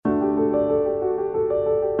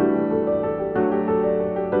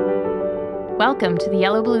Welcome to the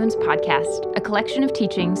Yellow Balloons Podcast, a collection of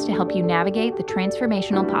teachings to help you navigate the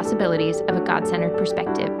transformational possibilities of a God-centered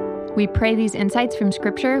perspective. We pray these insights from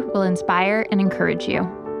Scripture will inspire and encourage you.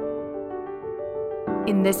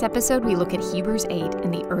 In this episode, we look at Hebrews 8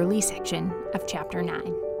 and the early section of chapter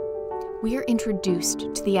 9. We are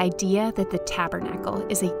introduced to the idea that the tabernacle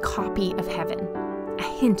is a copy of heaven, a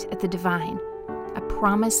hint at the divine, a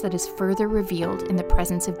promise that is further revealed in the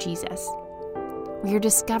presence of Jesus. We are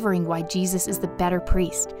discovering why Jesus is the better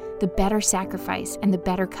priest, the better sacrifice, and the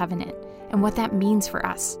better covenant, and what that means for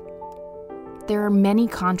us. There are many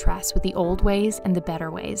contrasts with the old ways and the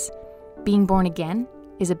better ways. Being born again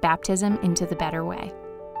is a baptism into the better way.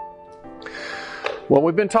 Well,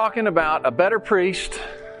 we've been talking about a better priest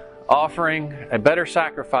offering a better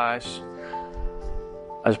sacrifice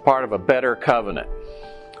as part of a better covenant.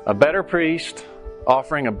 A better priest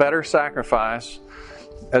offering a better sacrifice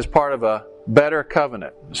as part of a better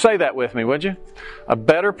covenant. Say that with me, would you? A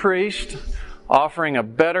better priest offering a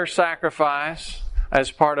better sacrifice as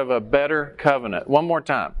part of a better covenant. One more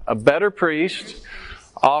time. A better priest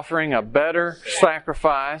offering a better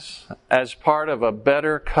sacrifice as part of a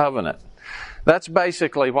better covenant. That's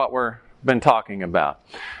basically what we've been talking about.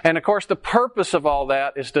 And of course, the purpose of all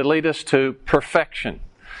that is to lead us to perfection.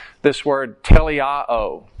 This word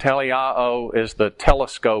teleao. Teleao is the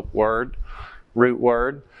telescope word, root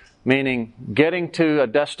word, meaning getting to a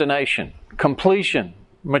destination, completion,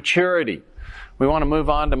 maturity. We want to move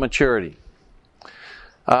on to maturity.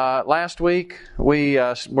 Last week, we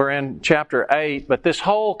were in chapter 8, but this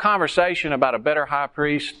whole conversation about a better high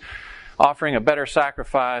priest offering a better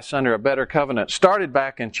sacrifice under a better covenant started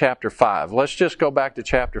back in chapter 5. Let's just go back to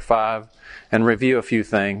chapter 5 and review a few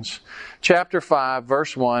things. Chapter 5,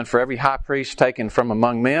 verse 1, for every high priest taken from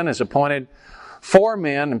among men is appointed for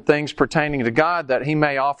men and things pertaining to God, that he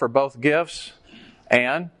may offer both gifts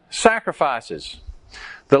and sacrifices.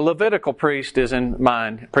 The Levitical priesthood is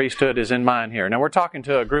in mind here. Now we're talking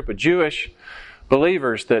to a group of Jewish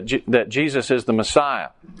believers that Jesus is the Messiah.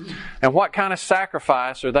 And what kind of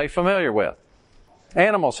sacrifice are they familiar with?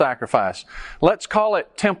 Animal sacrifice. Let's call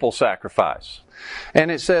it temple sacrifice. And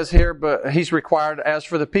it says here, but he's required as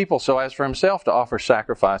for the people, so as for himself, to offer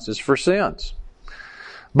sacrifices for sins.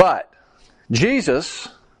 But Jesus,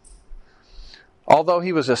 although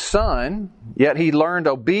he was a son, yet he learned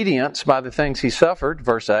obedience by the things he suffered,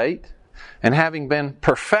 verse 8. And having been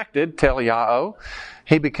perfected, teleao,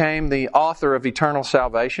 he became the author of eternal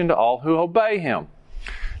salvation to all who obey him.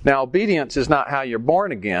 Now, obedience is not how you're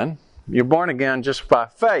born again. You're born again just by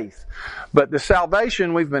faith. But the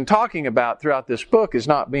salvation we've been talking about throughout this book is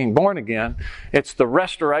not being born again. It's the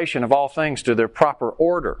restoration of all things to their proper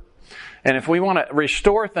order. And if we want to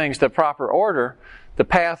restore things to proper order, the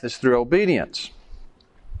path is through obedience.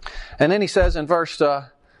 And then he says in verse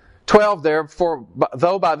 12 there, for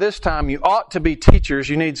though by this time you ought to be teachers,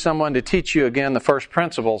 you need someone to teach you again the first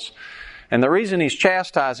principles. And the reason he's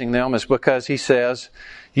chastising them is because he says,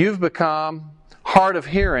 you've become hard of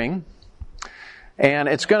hearing, and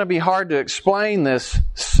it's going to be hard to explain this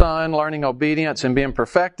son learning obedience and being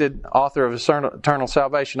perfected, author of eternal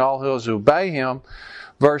salvation, all those who obey him.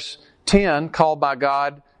 Verse 10, called by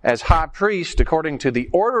God as high priest according to the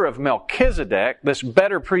order of Melchizedek, this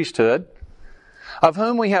better priesthood, of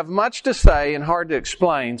whom we have much to say and hard to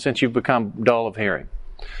explain since you've become dull of hearing.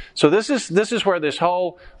 So this is where this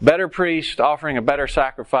whole better priest offering a better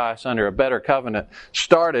sacrifice under a better covenant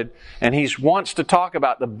started. And he wants to talk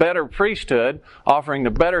about the better priesthood offering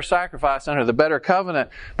the better sacrifice under the better covenant.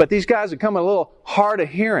 But these guys have come a little hard of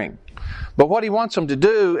hearing. But what he wants them to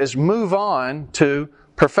do is move on to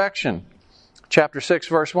perfection. Chapter 6,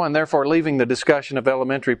 verse 1, therefore leaving the discussion of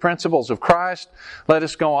elementary principles of Christ, let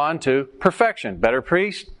us go on to perfection. Better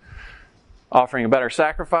priest, offering a better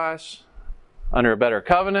sacrifice under a better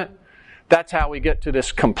covenant. That's how we get to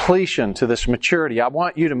this completion, to this maturity. I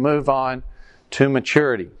want you to move on to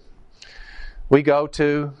maturity. We go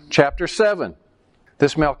to chapter 7.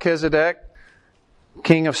 This Melchizedek,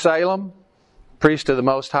 king of Salem, priest of the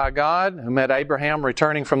Most High God, who met Abraham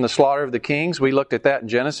returning from the slaughter of the kings. We looked at that in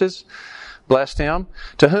Genesis. Blessed him.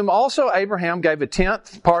 To whom also Abraham gave a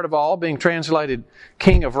tenth part of all, being translated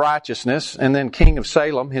king of righteousness, and then king of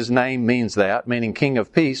Salem. His name means that, meaning king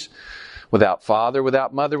of peace, without father,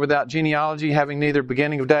 without mother, without genealogy, having neither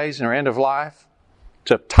beginning of days nor end of life.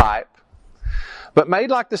 It's a type. But made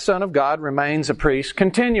like the Son of God, remains a priest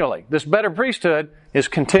continually. This better priesthood is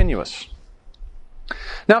continuous.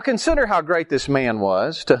 Now consider how great this man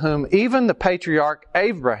was, to whom even the patriarch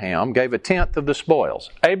Abraham gave a tenth of the spoils.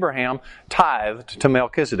 Abraham tithed to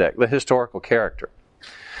Melchizedek, the historical character.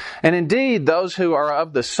 And indeed, those who are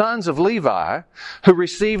of the sons of Levi, who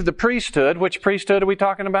received the priesthood, which priesthood are we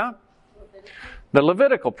talking about? The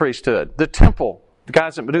Levitical priesthood, the temple, the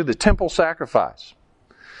guys that do the temple sacrifice,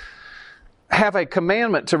 have a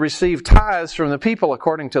commandment to receive tithes from the people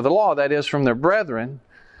according to the law, that is, from their brethren,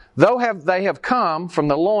 though they have come from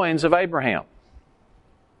the loins of Abraham.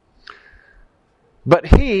 But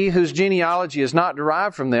he, whose genealogy is not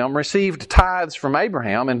derived from them, received tithes from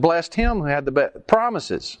Abraham and blessed him who had the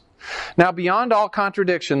promises. Now beyond all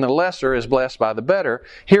contradiction, the lesser is blessed by the better.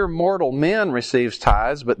 Here mortal men receives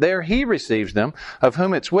tithes, but there he receives them, of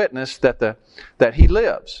whom it's witnessed that he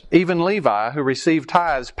lives. Even Levi, who received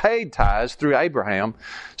tithes, paid tithes through Abraham,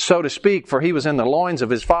 so to speak, for he was in the loins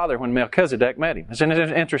of his father when Melchizedek met him. It's an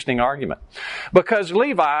interesting argument. Because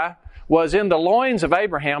Levi was in the loins of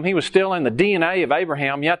Abraham, he was still in the DNA of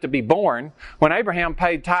Abraham, yet to be born. When Abraham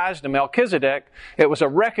paid tithes to Melchizedek, it was a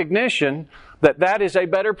recognition that is a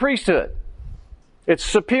better priesthood. It's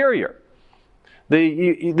superior.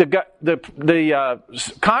 The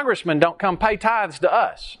congressmen don't come pay tithes to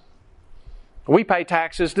us. We pay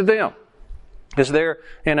taxes to them because they're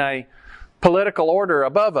in a political order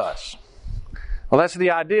above us. Well, that's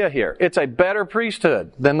the idea here. It's a better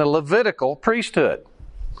priesthood than the Levitical priesthood.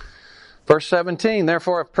 Verse 17,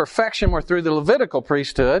 therefore, if perfection were through the Levitical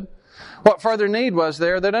priesthood, what further need was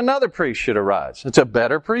there that another priest should arise? It's a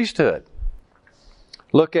better priesthood.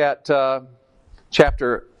 Look at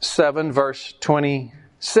chapter 7, verse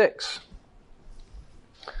 26.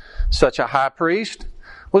 Such a high priest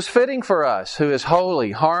was fitting for us, who is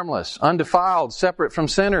holy, harmless, undefiled, separate from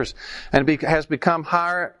sinners, and has become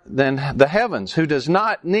higher than the heavens, who does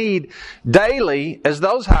not need daily, as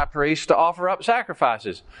those high priests, to offer up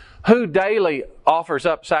sacrifices. Who daily offers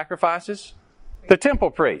up sacrifices? The temple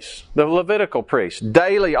priests, the Levitical priests,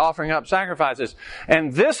 daily offering up sacrifices.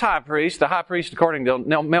 And this high priest, the high priest according to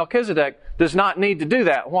Melchizedek, does not need to do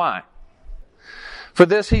that. Why? For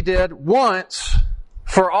this he did once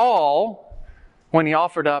for all when he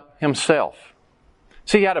offered up himself.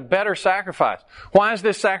 See, he had a better sacrifice. Why is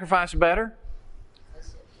this sacrifice better?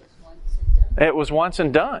 It was once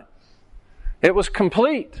and done. It was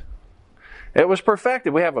complete. It was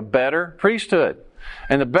perfected. We have a better priesthood.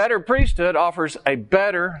 And the better priesthood offers a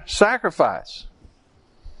better sacrifice.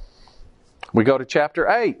 We go to chapter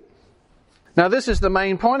 8. Now this is the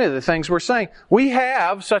main point of the things we're saying. We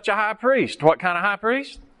have such a high priest. What kind of high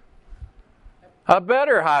priest? A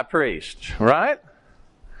better high priest, right?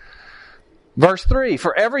 Verse 3,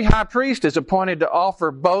 for every high priest is appointed to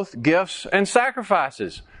offer both gifts and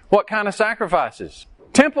sacrifices. What kind of sacrifices?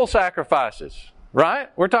 Temple sacrifices, right?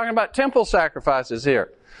 We're talking about temple sacrifices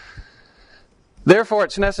here. Therefore,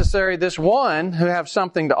 it's necessary this one who have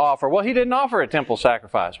something to offer. Well, he didn't offer a temple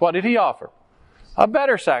sacrifice. What did he offer? A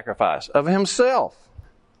better sacrifice of himself.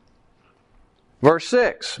 Verse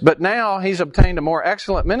 6, but now he's obtained a more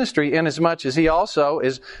excellent ministry, inasmuch as he also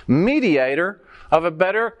is mediator of a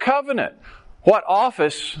better covenant. What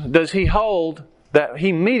office does he hold that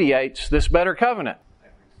he mediates this better covenant?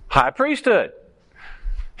 High priesthood.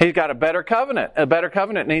 He's got a better covenant. A better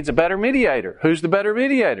covenant needs a better mediator. Who's the better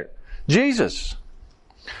mediator? Jesus.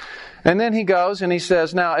 And then he goes and he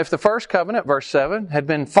says, now if the first covenant, verse 7, had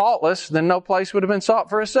been faultless, then no place would have been sought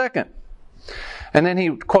for a second. And then he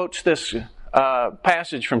quotes this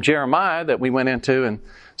passage from Jeremiah that we went into in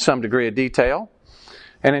some degree of detail.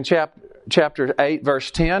 And in chapter 8,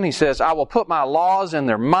 verse 10, he says, I will put my laws in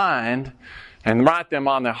their mind and write them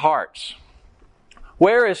on their hearts.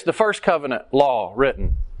 Where is the first covenant law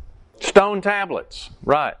written? Stone tablets,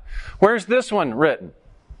 right. Where's this one written?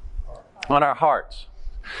 On our hearts.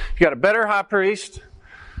 You've got a better high priest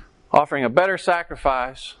offering a better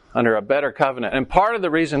sacrifice under a better covenant. And part of the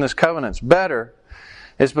reason this covenant's better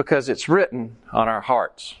is because it's written on our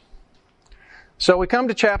hearts. So we come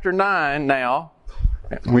to chapter 9 now.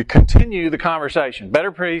 We continue the conversation.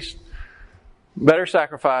 Better priest, better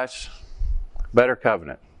sacrifice, better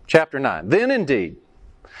covenant. Chapter 9. Then indeed,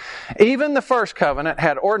 even the first covenant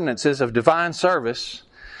had ordinances of divine service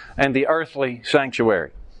and the earthly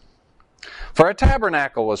sanctuary. For a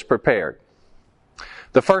tabernacle was prepared.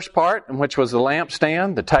 The first part, in which was the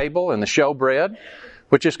lampstand, the table, and the showbread,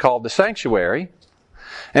 which is called the sanctuary.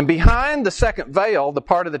 And behind the second veil, the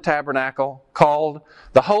part of the tabernacle called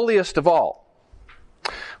the holiest of all,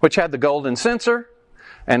 which had the golden censer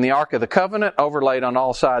and the ark of the covenant overlaid on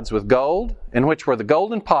all sides with gold, in which were the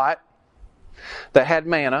golden pot that had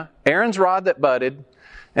manna, Aaron's rod that budded,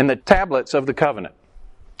 and the tablets of the covenant.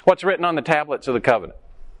 What's written on the tablets of the covenant?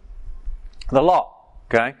 The law.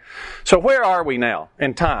 Okay? So where are we now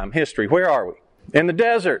in time, history? Where are we? In the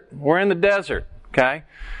desert. We're in the desert. Okay?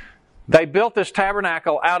 They built this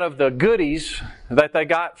tabernacle out of the goodies that they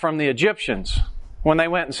got from the Egyptians. When they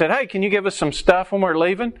went and said, hey, can you give us some stuff when we're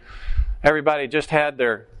leaving? Everybody just had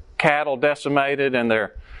their cattle decimated and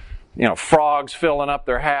their frogs filling up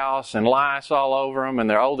their house and lice all over them, and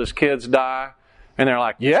their oldest kids die. And they're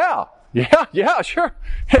like, yeah, sure.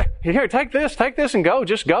 Here, take this and go.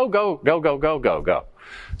 Just go.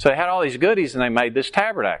 So they had all these goodies and they made this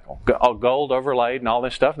tabernacle. All gold overlaid and all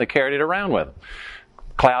this stuff, and they carried it around with them.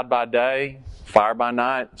 Cloud by day, fire by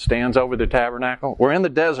night, stands over the tabernacle. We're in the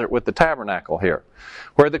desert with the tabernacle here,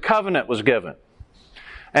 where the covenant was given.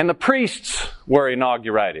 And the priests were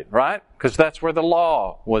inaugurated, right? Because that's where the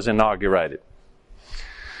law was inaugurated.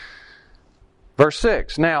 Verse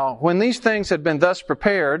 6, now, when these things had been thus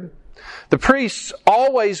prepared, the priests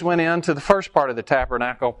always went into the first part of the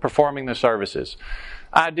tabernacle performing the services.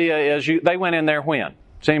 Idea is they went in there when?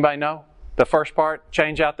 Does anybody know? The first part,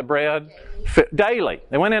 change out the bread. Daily.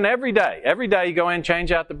 They went in every day. Every day you go in,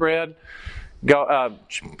 change out the bread, go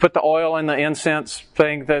put the oil in the incense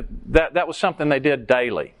thing. That was something they did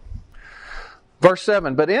daily. Verse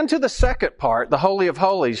 7, but into the second part, the Holy of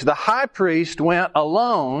Holies, the high priest went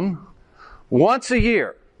alone once a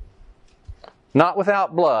year, not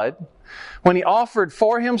without blood, when he offered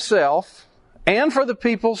for himself and for the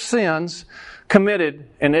people's sins committed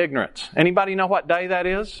in ignorance. Anybody know what day that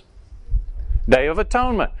is? Day of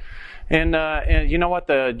Atonement. And you know what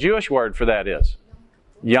the Jewish word for that is?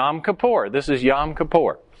 Yom Kippur. This is Yom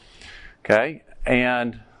Kippur. Okay?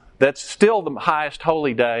 And that's still the highest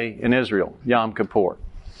holy day in Israel, Yom Kippur.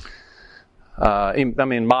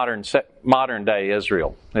 Modern day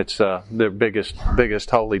Israel. It's their biggest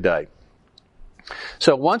holy day.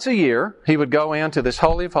 So once a year, he would go into this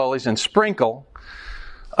Holy of Holies and sprinkle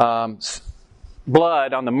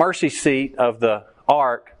blood on the mercy seat of the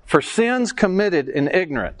ark for sins committed in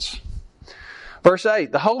ignorance. Verse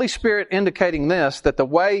 8, the Holy Spirit indicating this, that the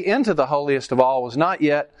way into the holiest of all was not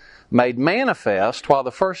yet made manifest while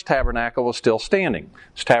the first tabernacle was still standing.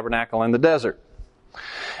 It's tabernacle in the desert.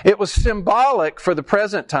 It was symbolic for the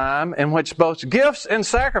present time in which both gifts and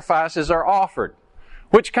sacrifices are offered.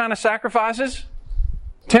 Which kind of sacrifices?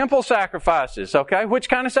 Temple sacrifices, okay? Which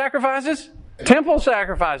kind of sacrifices? Temple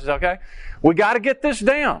sacrifices, okay? We got to get this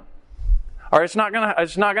down, or it's not going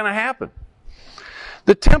to happen.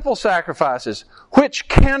 The temple sacrifices, which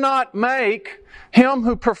cannot make him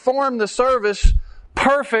who performed the service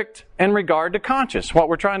perfect in regard to conscience. What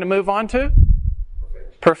we're trying to move on to?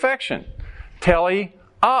 Perfection.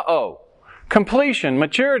 Teleao. Completion,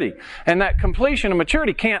 maturity. And that completion and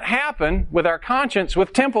maturity can't happen with our conscience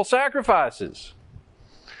with temple sacrifices.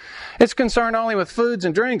 It's concerned only with foods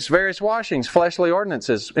and drinks, various washings, fleshly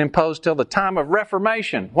ordinances imposed till the time of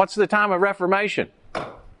Reformation. What's the time of Reformation?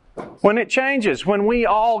 When it changes, when we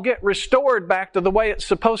all get restored back to the way it's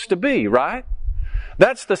supposed to be, right?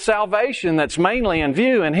 That's the salvation that's mainly in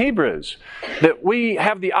view in Hebrews. That we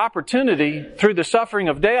have the opportunity, through the suffering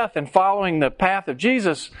of death and following the path of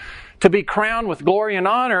Jesus, to be crowned with glory and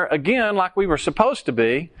honor again like we were supposed to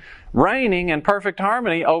be, reigning in perfect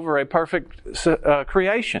harmony over a perfect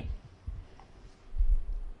creation.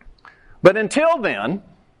 But until then,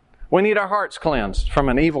 we need our hearts cleansed from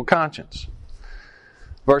an evil conscience.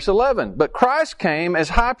 Verse 11, but Christ came as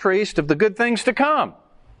high priest of the good things to come.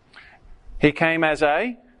 He came as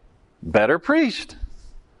a better priest,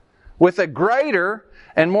 with a greater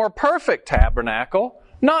and more perfect tabernacle,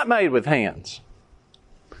 not made with hands.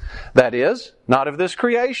 That is, not of this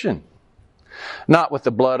creation. Not with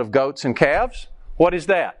the blood of goats and calves. What is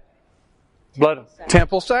that? Blood of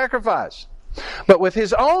temple sacrifice. But with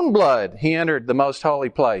His own blood, He entered the most holy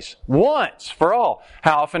place once for all.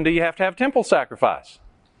 How often do you have to have temple sacrifice?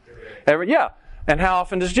 And how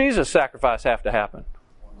often does Jesus' sacrifice have to happen?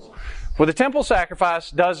 Well, the temple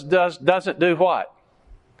sacrifice doesn't do what?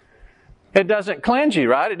 It doesn't cleanse you,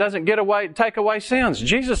 right? It doesn't take away sins.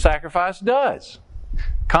 Jesus' sacrifice does.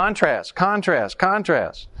 Contrast.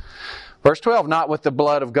 Verse 12, not with the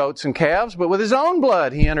blood of goats and calves, but with His own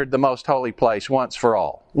blood He entered the most holy place once for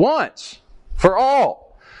all. Once for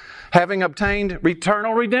all, having obtained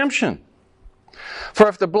eternal redemption. For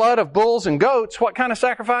if the blood of bulls and goats, what kind of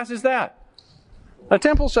sacrifice is that? A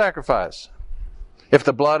temple sacrifice. If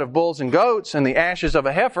the blood of bulls and goats and the ashes of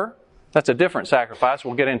a heifer, that's a different sacrifice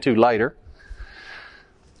we'll get into later.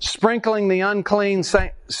 Sprinkling the unclean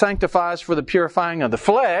sanctifies for the purifying of the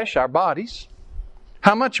flesh, our bodies.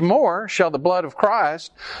 How much more shall the blood of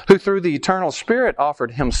Christ, who through the eternal Spirit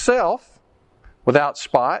offered Himself without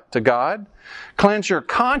spot to God, cleanse your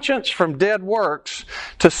conscience from dead works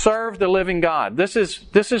to serve the living God. This is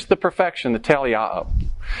the perfection, the teleao.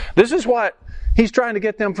 This is what He's trying to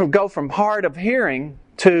get them go from hard of hearing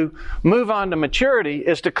to move on to maturity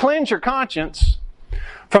is to cleanse your conscience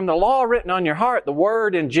from the law written on your heart, the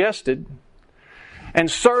word ingested, and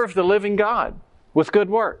serve the living God with good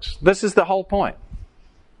works. This is the whole point.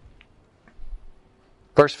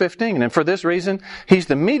 Verse 15, and for this reason, He's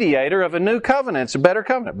the mediator of a new covenant. It's a better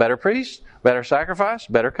covenant, better priest, better sacrifice,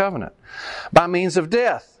 better covenant. By means of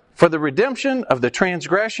death, for the redemption of the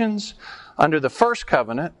transgressions under the first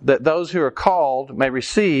covenant, that those who are called may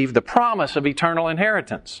receive the promise of eternal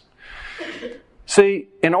inheritance. See,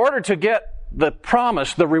 in order to get the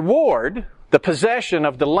promise, the reward, the possession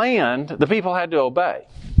of the land, the people had to obey.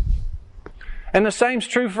 And the same's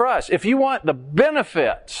true for us. If you want the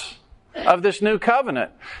benefits of this new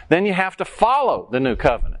covenant, then you have to follow the new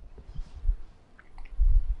covenant.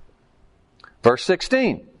 Verse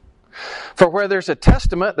 16. For where there's a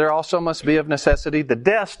testament, there also must be of necessity the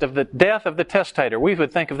death of the testator. We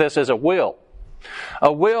would think of this as a will.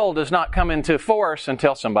 A will does not come into force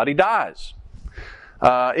until somebody dies.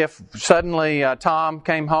 If suddenly Tom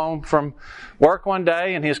came home from work one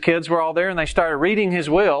day and his kids were all there and they started reading his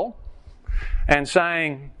will and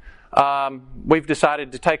saying, we've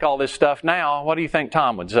decided to take all this stuff now, what do you think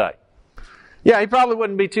Tom would say? Yeah, he probably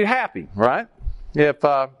wouldn't be too happy, right? If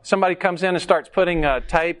somebody comes in and starts putting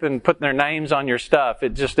tape and putting their names on your stuff,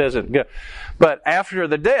 it just isn't good. But after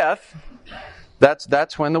the death,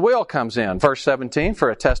 that's when the will comes in. Verse 17, for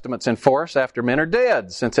a testament's in force after men are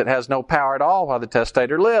dead, since it has no power at all while the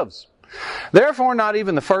testator lives. Therefore, not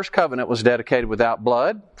even the first covenant was dedicated without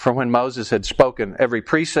blood, for when Moses had spoken every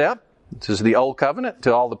precept, this is the old covenant,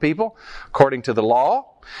 to all the people, according to the law,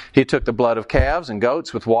 he took the blood of calves and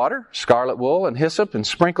goats with water, scarlet wool and hyssop, and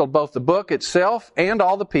sprinkled both the book itself and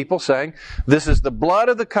all the people, saying, this is the blood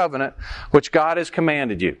of the covenant which God has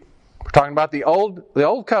commanded you. We're talking about the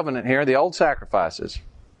old covenant here, the old sacrifices.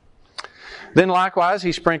 Then likewise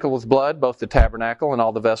he sprinkled with blood both the tabernacle and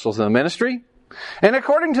all the vessels of the ministry. And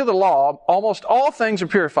according to the law, almost all things are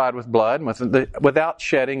purified with blood, and without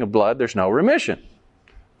shedding of blood there's no remission.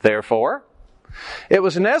 Therefore, it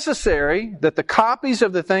was necessary that the copies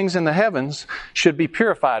of the things in the heavens should be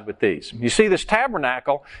purified with these. You see, this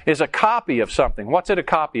tabernacle is a copy of something. What's it a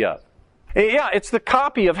copy of? Yeah, it's the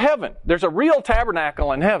copy of heaven. There's a real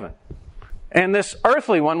tabernacle in heaven. And this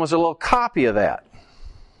earthly one was a little copy of that.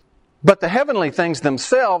 But the heavenly things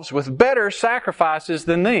themselves with better sacrifices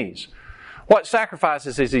than these. What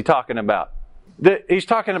sacrifices is he talking about? He's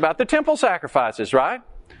talking about the temple sacrifices, right?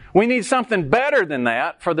 We need something better than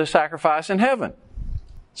that for the sacrifice in heaven.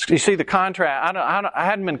 You see the contrast. I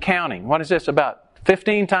hadn't been counting. What is this, about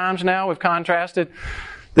 15 times now we've contrasted?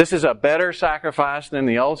 This is a better sacrifice than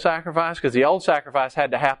the old sacrifice, because the old sacrifice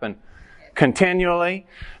had to happen continually,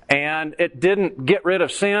 and it didn't get rid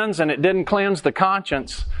of sins, and it didn't cleanse the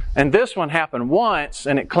conscience. And this one happened once,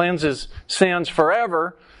 and it cleanses sins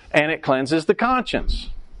forever, and it cleanses the conscience.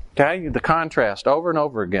 Okay? The contrast over and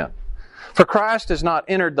over again. For Christ has not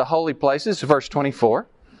entered the holy places, verse 24.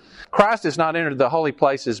 Christ has not entered the holy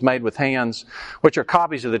places made with hands, which are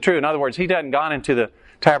copies of the true. In other words, He hadn't gone into the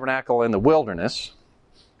tabernacle in the wilderness.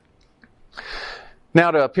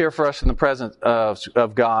 Now to appear for us in the presence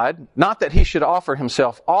of God, not that He should offer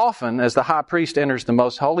Himself often, as the high priest enters the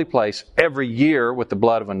most holy place every year with the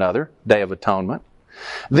blood of another, Day of Atonement.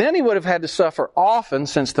 Then He would have had to suffer often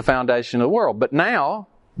since the foundation of the world. But now,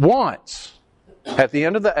 once, at the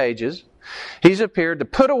end of the ages, He's appeared to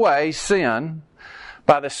put away sin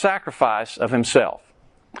by the sacrifice of Himself.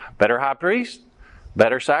 Better high priest,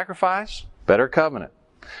 better sacrifice, better covenant.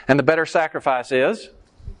 And the better sacrifice is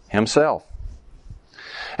Himself.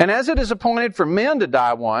 And as it is appointed for men to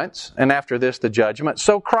die once, and after this the judgment,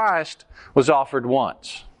 so Christ was offered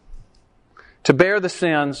once, to bear the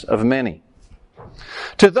sins of many.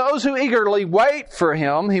 To those who eagerly wait for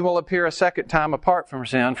Him, He will appear a second time apart from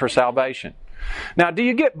sin for salvation. Now, do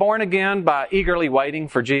you get born again by eagerly waiting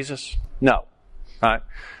for Jesus? No. Right?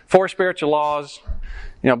 4 spiritual laws.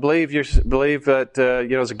 Believe that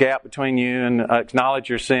there's a gap between you, and acknowledge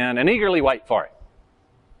your sin, and eagerly wait for it.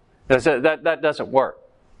 That doesn't work.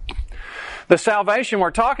 The salvation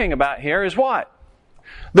we're talking about here is what?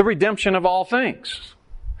 The redemption of all things.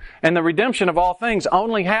 And the redemption of all things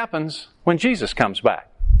only happens when Jesus comes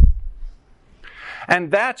back.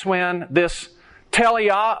 And that's when this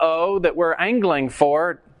teleao that we're angling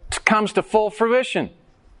for comes to full fruition.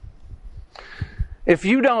 If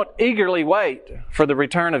you don't eagerly wait for the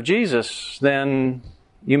return of Jesus, then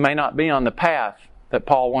you may not be on the path that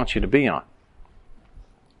Paul wants you to be on,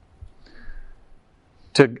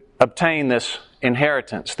 to obtain this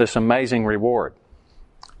inheritance, this amazing reward.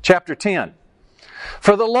 Chapter 10.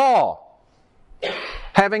 For the law,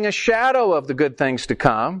 having a shadow of the good things to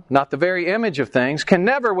come, not the very image of things, can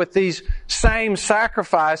never with these same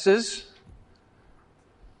sacrifices,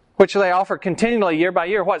 which they offer continually year by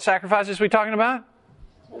year. What sacrifices are we talking about?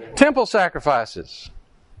 Temple sacrifices.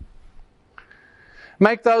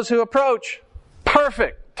 Make those who approach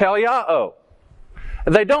perfect, teleao.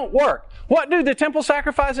 They don't work. What do the temple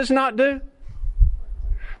sacrifices not do?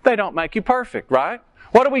 They don't make you perfect, right?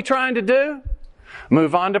 What are we trying to do?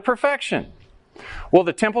 Move on to perfection. Will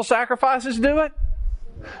the temple sacrifices do it?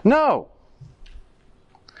 No.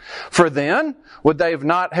 For then, would they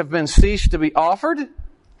not have been ceased to be offered?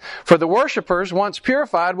 For the worshippers, once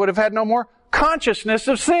purified, would have had no more consciousness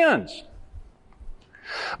of sins.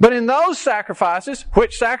 But in those sacrifices,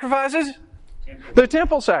 which sacrifices? The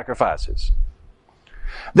temple sacrifices.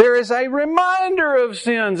 There is a reminder of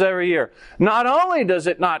sins every year. Not only does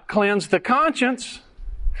it not cleanse the conscience,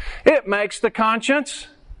 it makes the conscience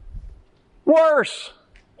worse.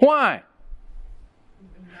 Why?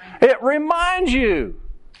 It reminds you.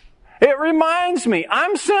 It reminds me,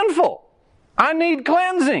 I'm sinful. I need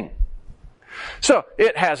cleansing. So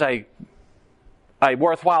it has a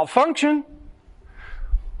worthwhile function,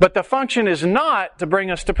 but the function is not to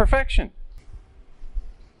bring us to perfection.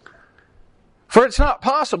 For it's not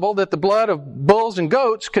possible that the blood of bulls and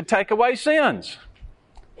goats could take away sins.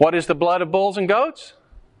 What is the blood of bulls and goats?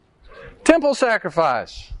 Temple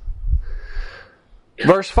sacrifice.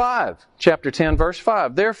 Verse 5, chapter 10, verse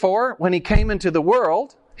 5. Therefore, when He came into the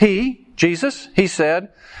world, He, Jesus, He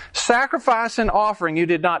said, sacrifice and offering you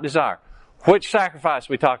did not desire. Which sacrifice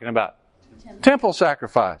are we talking about? Temple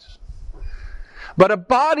sacrifice. But a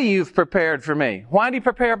body you've prepared for me. Why did He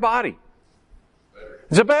prepare a body?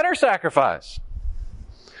 It's a better sacrifice.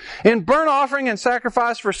 In burnt offering and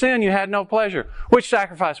sacrifice for sin, you had no pleasure. Which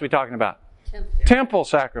sacrifice are we talking about? Temple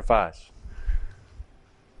sacrifice.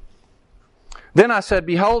 Then I said,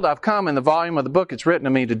 behold, I've come. In the volume of the book it's written to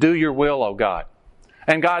me to do your will, O God.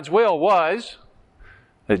 And God's will was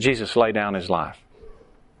that Jesus lay down His life.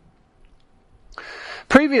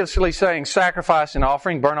 Previously saying sacrifice and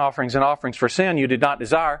offering, burnt offerings and offerings for sin, you did not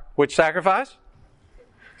desire. Which sacrifice?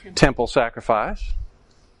 Temple sacrifice.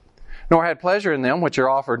 Nor had pleasure in them which are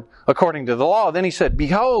offered according to the law. Then He said,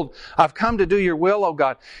 behold, I've come to do your will, O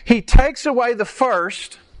God. He takes away the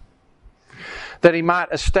first that He might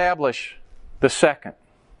establish the second.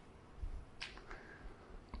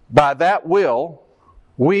 By that will,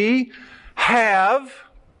 we have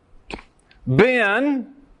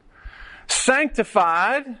been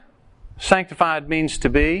sanctified. Sanctified means to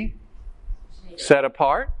be set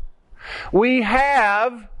apart. We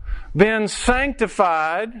have been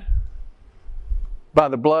sanctified by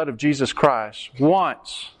the blood of Jesus Christ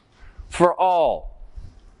once for all.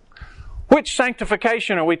 Which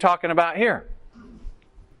sanctification are we talking about here?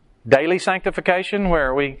 Daily sanctification,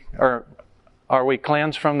 where are we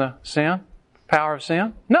cleansed from the sin, power of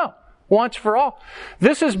sin? No, once for all.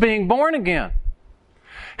 This is being born again.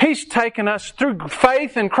 He's taken us through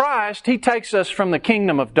faith in Christ. He takes us from the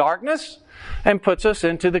kingdom of darkness and puts us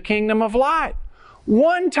into the kingdom of light.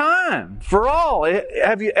 One time for all.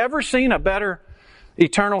 Have you ever seen a better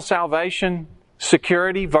eternal salvation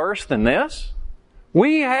security verse than this?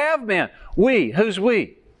 We have been. We. Who's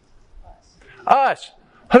we? Us.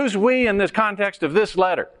 Who's we in this context of this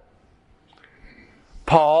letter?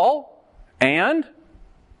 Paul and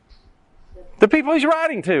the people he's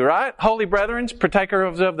writing to, right? Holy brethren,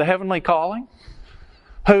 partakers of the heavenly calling,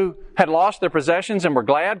 who had lost their possessions and were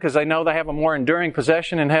glad because they know they have a more enduring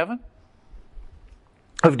possession in heaven,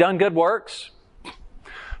 who've done good works,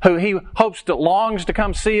 who he longs to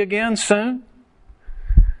come see again soon.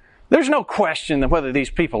 There's no question that whether these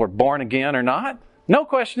people are born again or not. No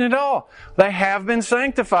question at all. They have been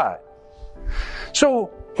sanctified.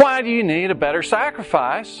 So why do you need a better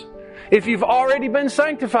sacrifice if you've already been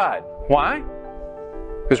sanctified? Why?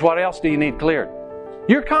 Because what else do you need cleared?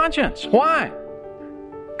 Your conscience. Why?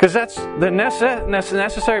 Because that's the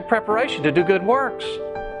necessary preparation to do good works.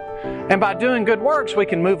 And by doing good works, we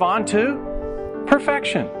can move on to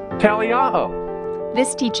perfection. Teleao.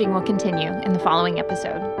 This teaching will continue in the following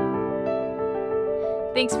episode.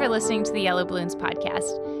 Thanks for listening to the Yellow Balloons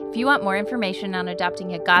podcast. If you want more information on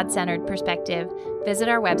adopting a God-centered perspective, visit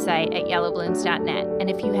our website at yellowballoons.net. And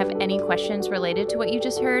if you have any questions related to what you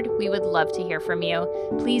just heard, we would love to hear from you.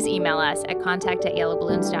 Please email us at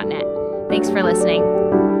contact@yellowballoons.net. Thanks for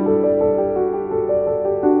listening.